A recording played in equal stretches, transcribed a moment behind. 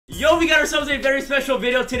Yo, we got ourselves a very special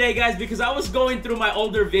video today, guys, because I was going through my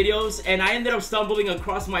older videos and I ended up stumbling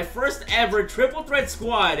across my first ever triple threat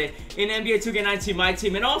squad in NBA 2K19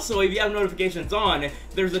 Myteam. And also, if you have notifications on,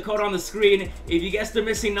 there's a code on the screen. If you guess the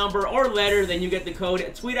missing number or letter, then you get the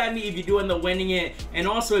code. Tweet at me if you do end up winning it. And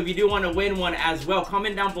also, if you do want to win one as well,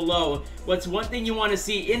 comment down below what's one thing you want to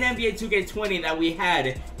see in NBA 2K20 that we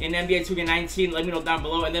had in NBA 2K19. Let me know down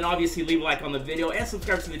below. And then obviously leave a like on the video and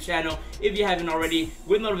subscribe to the channel if you haven't already,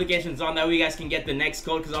 with notifications on, that way you guys can get the next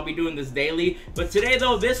code, because I'll be doing this daily. But today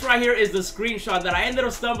though, this right here is the screenshot that I ended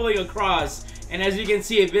up stumbling across, and as you can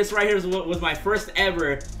see, this right here is what was my first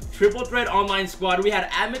ever triple threat online squad. We had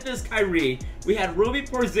Amethyst Kyrie, we had Ruby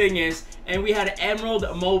Porzingis, and we had Emerald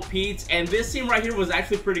Mo Pete. And this team right here was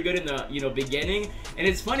actually pretty good in the beginning. And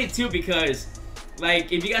it's funny too, because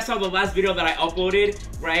like, if you guys saw the last video that I uploaded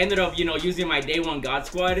where I ended up, using my day one God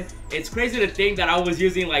squad, it's crazy to think that I was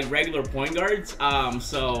using like regular point guards.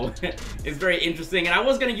 So it's very interesting. And I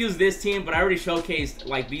was gonna use this team, but I already showcased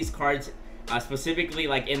like these cards specifically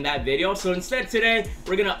like in that video. So instead today,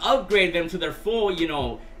 we're gonna upgrade them to their full,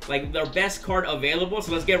 like their best card available.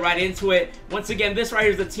 So let's get right into it. Once again, this right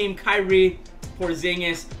here is the team: Kyrie,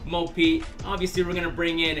 Porzingis, Mo Pete. Obviously, we're gonna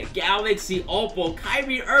bring in Galaxy Opal,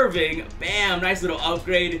 Kyrie Irving. Bam, nice little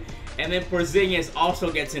upgrade. And then Porzingis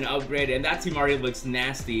also gets an upgrade, and that team already looks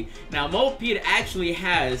nasty. Now, Mo Pete actually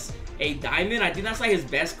has a diamond. I think that's like his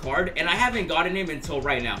best card, and I haven't gotten him until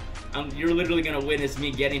right now. You're literally gonna witness me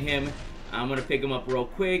getting him. I'm gonna pick him up real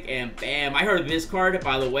quick, and bam. I heard this card,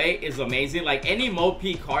 by the way, is amazing. Like, any Mo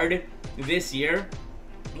Pete card this year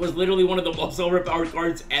was literally one of the most overpowered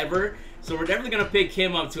cards ever. So we're definitely gonna pick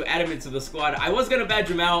him up to add him into the squad. I was gonna badge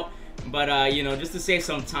him out, but just to save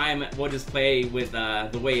some time, we'll just play with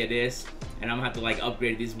the way it is. And I'm gonna have to like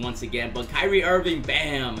upgrade these once again. But Kyrie Irving,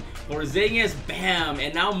 bam. Porzingis, bam.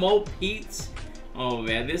 And now Mo Pete. Oh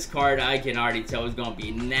man, this card I can already tell is gonna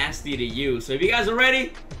be nasty to use. So if you guys are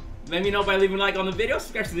ready, let me know by leaving a like on the video,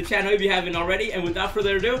 subscribe to the channel if you haven't already, and without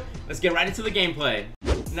further ado, let's get right into the gameplay.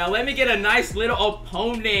 Now let me get a nice little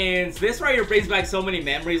opponent. This right here brings back so many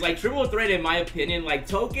memories. Like, triple threat, in my opinion, like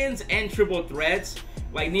tokens and triple threats,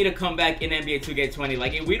 like need to come back in NBA 2K20.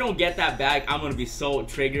 Like, if we don't get that back, I'm gonna be so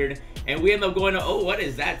triggered. And we end up going to, oh, what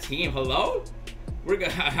is that team? Hello? We're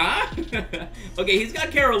gonna, huh? Okay, he's got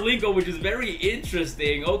Karolinko, which is very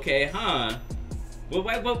interesting. Okay, huh?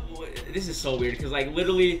 Well, this is so weird, because like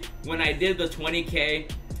literally when I did the 20K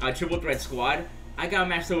triple threat squad, I got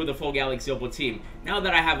matched up with the full Galaxy Opal team. Now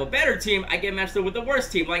that I have a better team, I get matched up with the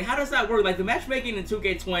worst team. Like, how does that work? Like, the matchmaking in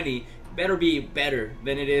 2K20 better be better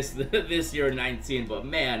than it is this year in 19. But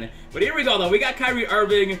man, here we go though. We got Kyrie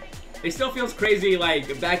Irving. It still feels crazy.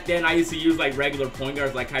 Like, back then I used to use like regular point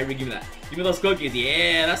guards. Like, Kyrie, give me that. Give me those cookies.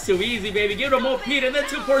 Yeah, that's too easy, baby. Give it to Mo Pete, and then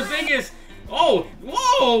to Porzingis. Oh,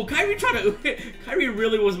 whoa, Kyrie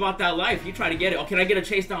really was about that life. He tried to get it. Oh, can I get a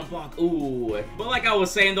chase down block? Ooh. But like I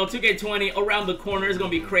was saying though, 2K20 around the corner is gonna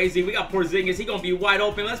be crazy. We got Porzingis. He gonna be wide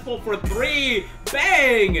open. Let's pull for three.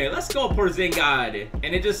 Bang. Let's go, Porzingis.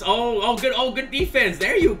 And it just, good defense.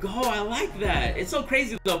 There you go. I like that. It's so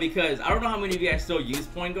crazy though, because I don't know how many of you guys still use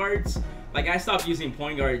point guards. Like, I stopped using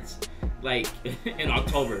point guards like in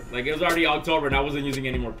October. Like, it was already October and I wasn't using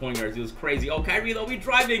any more point guards. It was crazy. Oh, Kyrie though, we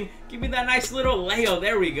driving. Give me that nice little layup.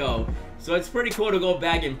 There we go. So it's pretty cool to go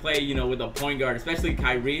back and play, with a point guard, especially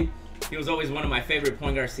Kyrie. He was always one of my favorite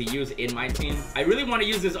point guards to use in my team. I really want to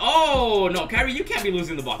use this. Oh no, Kyrie, you can't be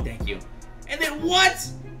losing the ball. Thank you. And then what?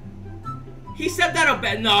 He stepped out of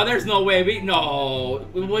bounds. No, there's no way. No.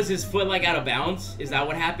 Was his foot like out of bounds? Is that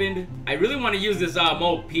what happened? I really want to use this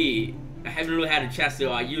Mo Pete. I haven't really had a chance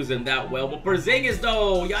to use them that well. But Porzingis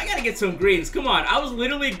though, I gotta get some greens. Come on, I was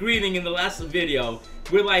literally greening in the last video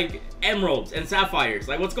with like emeralds and sapphires.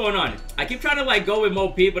 Like, what's going on? I keep trying to like go with Mo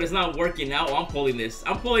Pete, but it's not working out. Oh, I'm pulling this.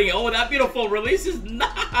 I'm pulling it. Oh, that beautiful release is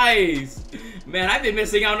nice. Man, I've been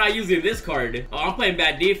missing out not using this card. Oh, I'm playing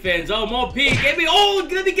bad defense. Oh, Mo Pete, let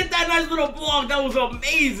me get that nice little block. That was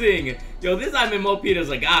amazing. Yo, this time in Mo Pete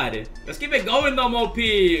is a god. Let's keep it going though, Mo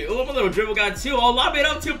Pete. Oh, I'm a little dribble god too. Oh, lob it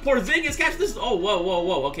up to Porzingis. Catch this. Oh,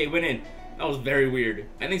 whoa. Okay, went in. That was very weird.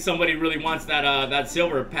 I think somebody really wants that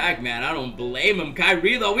silver pack, man. I don't blame him.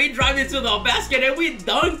 Kyrie though, we drive into the basket and we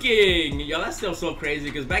dunking. Yo, that's still so crazy,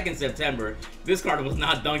 because back in September, this card was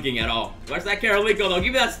not dunking at all. Watch that Karolinko though.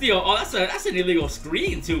 Give me that steal. Oh, that's an illegal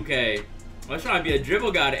screen, 2K. I was trying to be a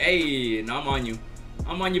dribble god. Hey, no, I'm on you.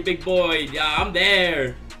 I'm on you, big boy. Yeah, I'm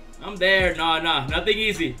there. Nah, nothing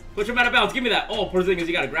easy. Push him out of bounds. Give me that. Oh, Porzingis,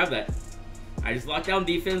 you gotta grab that. I just locked down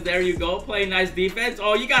defense. There you go. Playing nice defense.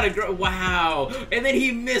 Oh, you gotta wow. And then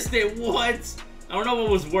he missed it. What? I don't know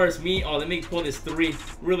what was worse, me. Oh, let me pull this 3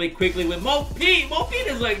 really quickly with Myteam. Myteam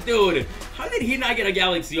is like, dude, how did he not get a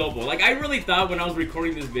Galaxy Opal? Like, I really thought when I was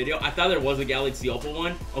recording this video, I thought there was a Galaxy Opal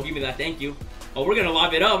one. Oh, give me that, thank you. Oh, we're gonna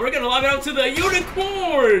lob it up. We're gonna lob it up to the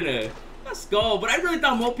unicorn. Let's go. But I really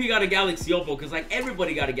thought Myteam got a Galaxy Opal because, like,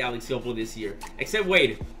 everybody got a Galaxy Opal this year. Except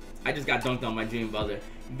Wade. I just got dunked on my dream brother.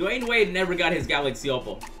 Dwayne Wade never got his Galaxy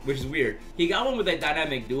Opal, which is weird. He got one with a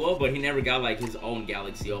dynamic duo, but he never got like his own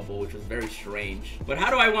Galaxy Opal, which was very strange. But how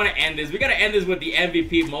do I want to end this? We gotta end this with the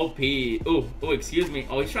MVP Myteam. Oh, excuse me.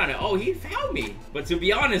 Oh, he's trying to, oh, he found me. But to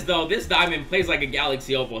be honest though, this diamond plays like a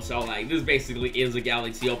Galaxy Opal, so like, this basically is a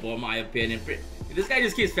Galaxy Opal in my opinion. This guy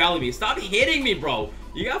just keeps fouling me. Stop hitting me, bro.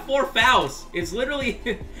 You got 4 fouls. It's literally,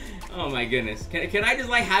 oh my goodness. Can I just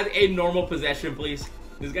like have a normal possession, please?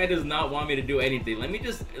 This guy does not want me to do anything. Let me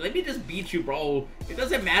just beat you, bro. It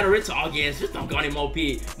doesn't matter. It's August. Just dunk on him,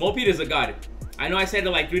 Myteam. Myteam is a god. I know I said it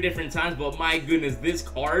like 3 different times, but my goodness, this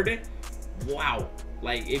card, wow.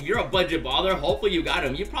 Like, if you're a budget baller, hopefully you got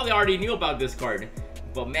him. You probably already knew about this card.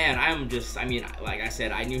 But man, I mean, like I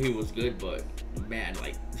said, I knew he was good, but man,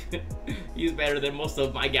 like, he's better than most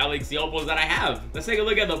of my Galaxy Opals that I have. Let's take a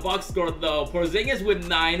look at the box score though. Porzingis with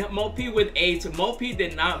 9, Myteam with 8. Myteam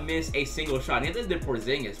did not miss a single shot. Neither did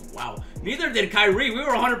Porzingis. Wow. Neither did Kyrie. We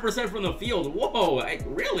were 100% from the field. Whoa,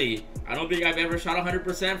 really? I don't think I've ever shot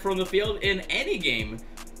 100% from the field in any game.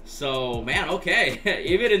 So, man, okay.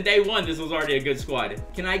 Even in day 1, this was already a good squad.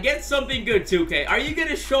 Can I get something good, 2K? Are you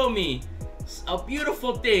gonna show me a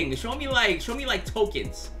beautiful thing? Show me like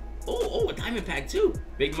tokens. Oh, a diamond pack too.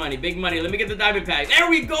 Big money, big money. Let me get the diamond pack. There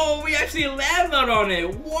we go. We actually landed on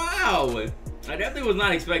it. Wow. I definitely was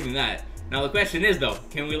not expecting that. Now the question is though,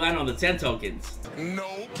 can we land on the 10 tokens?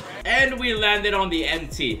 Nope. And we landed on the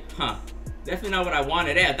MT. Huh. Definitely not what I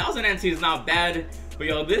wanted. Yeah, 1,000 MT is not bad. But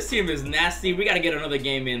yo, this team is nasty. We gotta get another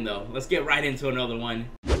game in though. Let's get right into another one.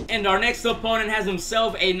 And our next opponent has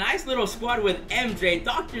himself a nice little squad with MJ,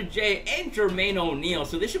 Dr. J, and Jermaine O'Neal.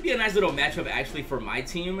 So this should be a nice little matchup actually for my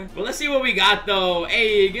team. But let's see what we got though.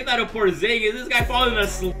 Hey, get that a Porzingis. This guy falling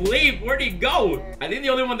asleep. Where'd he go? I think the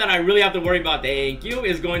only one that I really have to worry about, thank you,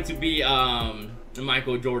 is going to be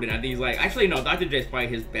Michael Jordan. I think he's like, actually no, Dr. J is probably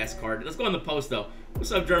his best card. Let's go in the post though.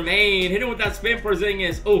 What's up, Jermaine? Hit him with that spin,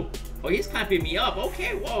 Porzingis. Oh, he's clamping me up.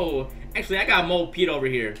 Okay, whoa. Actually, I got Myteam over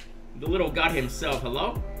here. The little god himself.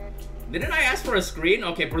 Hello? Didn't I ask for a screen?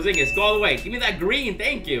 Okay, Porzingis, go all the way. Give me that green,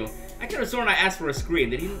 thank you. I could have sworn I asked for a screen.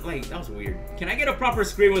 Did he, like, that was weird. Can I get a proper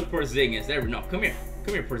screen with Porzingis? There we go. Come here.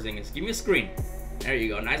 Come here, Porzingis. Give me a screen. There you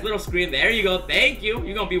go. Nice little screen. There you go. Thank you.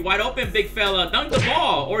 You're going to be wide open, big fella. Dunk the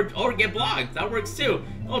ball or get blocked. That works too.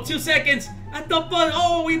 Oh, 2 seconds. At the buzz.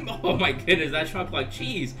 Oh, oh my goodness. That shot like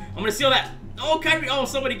cheese. I'm going to steal that. Oh, Kyrie. Oh,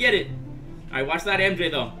 somebody get it. All right, watch that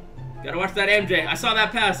MJ, though. Got to watch that MJ. I saw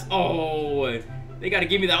that pass. Oh, they got to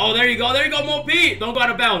give me that. Oh, there you go. There you go, Myteam. Don't go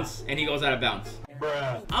out of bounds. And he goes out of bounds.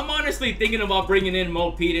 Bruh. I'm honestly thinking about bringing in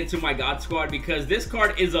Myteam into my God squad because this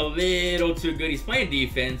card is a little too good. He's playing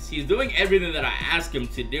defense. He's doing everything that I ask him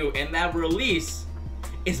to do. And that release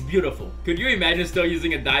is beautiful. Could you imagine still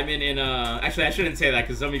using a diamond in actually, I shouldn't say that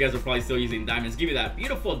because some of you guys are probably still using diamonds. Give me that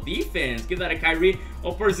beautiful defense. Give that a Kyrie.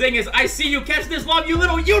 Oh, Porzingis, I see you. Catch this lob, you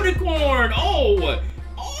little unicorn. Oh,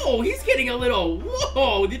 he's getting a little,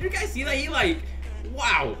 whoa. Did you guys see that? He like,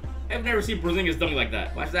 wow. I've never seen Porzingis dunk like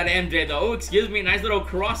that. Watch that MJ though. Oh, excuse me. Nice little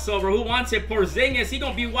crossover. Who wants it? Porzingis. He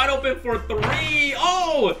gonna be wide open for 3.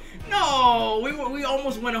 Oh, no. We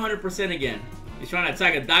almost went 100% again. He's trying to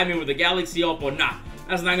attack a diamond with a Galaxy Opal. Nah,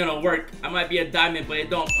 that's not gonna work. I might be a diamond, but I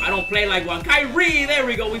don't play like one. Kyrie, there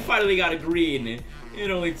we go. We finally got a green. It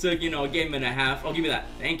only took, you know, a game and a half. Oh, give me that.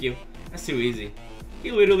 Thank you. That's too easy. He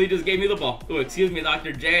literally just gave me the ball. Oh, excuse me,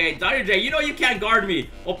 Dr. J. Dr. J, you know you can't guard me.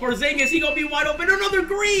 Oh, Porzingis, he gonna be wide open. Another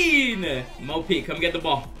green. Myteam, come get the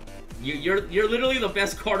ball. You're literally the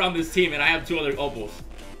best card on this team, and I have 2 other opals.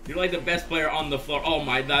 You're like the best player on the floor. Oh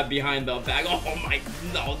my, that behind the back. Oh my,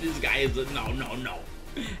 no, this guy is a, no.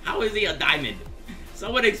 How is he a diamond?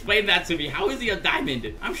 Someone explain that to me. How is he a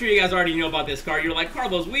diamond? I'm sure you guys already know about this card. You're like,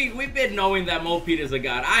 Carlos, we've been knowing that Myteam is a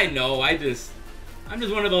god. I know, I'm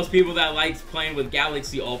just one of those people that likes playing with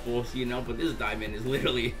Galaxy Opals, you know, but this diamond is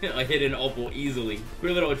literally a hidden opal easily.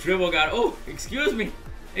 Weird little dribble got, oh, excuse me,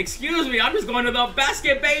 I'm just going to the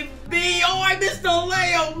basket, baby. Oh, I missed the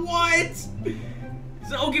layup, what?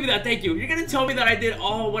 So, oh, give me that, thank you. You're gonna tell me that I did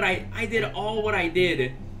all what I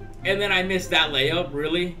did, and then I missed that layup,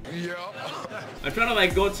 really? Yeah. I'm trying to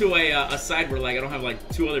like go to a side where like I don't have like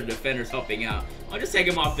 2 other defenders helping out. I'll just take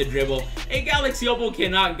him off the dribble. A Galaxy Opal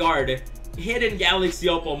cannot guard hidden Galaxy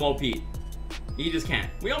Opal Myteam. He just can't.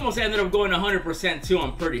 We almost ended up going 100% too,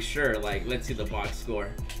 I'm pretty sure. Like, let's see the box score.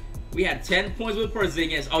 We had 10 points with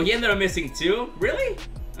Porzingis. Oh, he ended up missing 2? Really?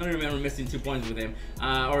 I don't remember missing 2 points with him.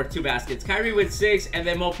 Or 2 baskets. Kyrie with 6, and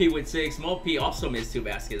then Mo P with 6. Mo P also missed 2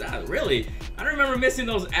 baskets. Really? I don't remember missing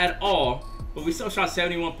those at all. But we still shot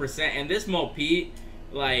 71%. And this Mo P,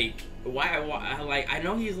 like, why, like, I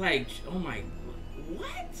know he's like, oh my,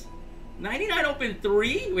 what? 99 open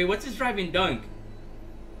 3? Wait, what's his driving dunk?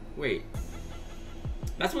 Wait.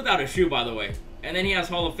 That's without a shoe, by the way. And then he has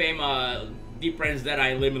Hall of Fame, Deep Range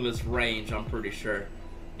Deadeye Limitless Range, I'm pretty sure.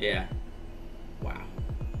 Yeah. Wow.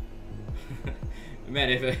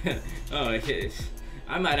 Man,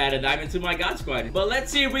 I might add a diamond to my God Squad. But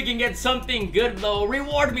let's see if we can get something good, though.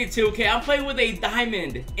 Reward me, 2K. I'm playing with a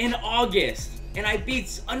diamond in August. And I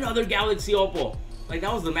beat another Galaxy Opal. Like,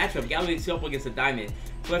 that was the matchup. Galaxy Opal against a diamond.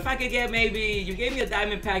 So if I could get maybe... You gave me a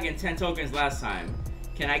diamond pack and 10 tokens last time.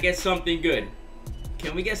 Can I get something good?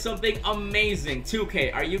 Can we get something amazing?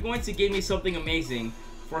 2K, are you going to give me something amazing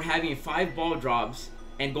for having 5 ball drops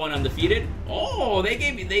and going undefeated? Oh,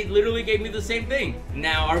 they literally gave me the same thing.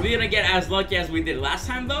 Now, are we gonna get as lucky as we did last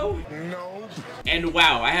time, though? No. And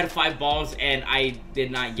wow, I had 5 balls and I did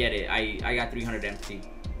not get it. I got 300 empty.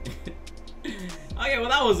 Okay, well,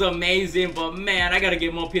 that was amazing, but man, I gotta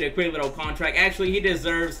give Mo P a quick little contract. Actually, he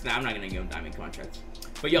deserves... Nah, I'm not gonna give him diamond contracts.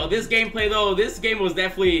 But yo, this gameplay, though, this game was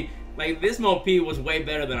definitely... Like, this Mo P was way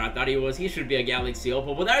better than I thought he was. He should be a Galaxy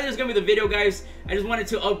Opal. But that is gonna be the video, guys. I just wanted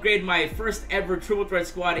to upgrade my first ever triple threat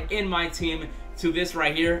squad in my team to this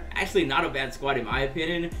right here. Actually, not a bad squad in my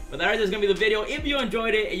opinion. But that is gonna be the video. If you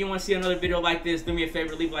enjoyed it and you want to see another video like this, do me a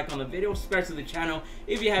favor, leave a like on the video, subscribe to the channel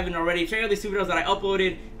if you haven't already. Check out these 2 videos that I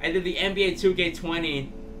uploaded. I did the NBA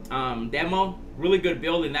 2K20 demo. Really good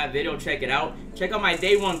build in that video. Check it out. Check out my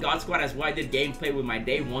day 1 God Squad as well. I did gameplay with my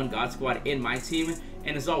day 1 God Squad in my team.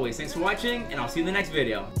 And as always, thanks for watching, and I'll see you in the next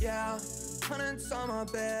video. Yeah, hundreds on my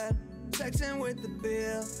bed, flexing with the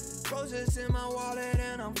bill. Roses in my wallet,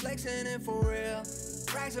 and I'm flexing it for real.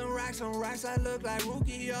 Racks and racks on racks, I look like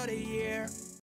rookie of the year.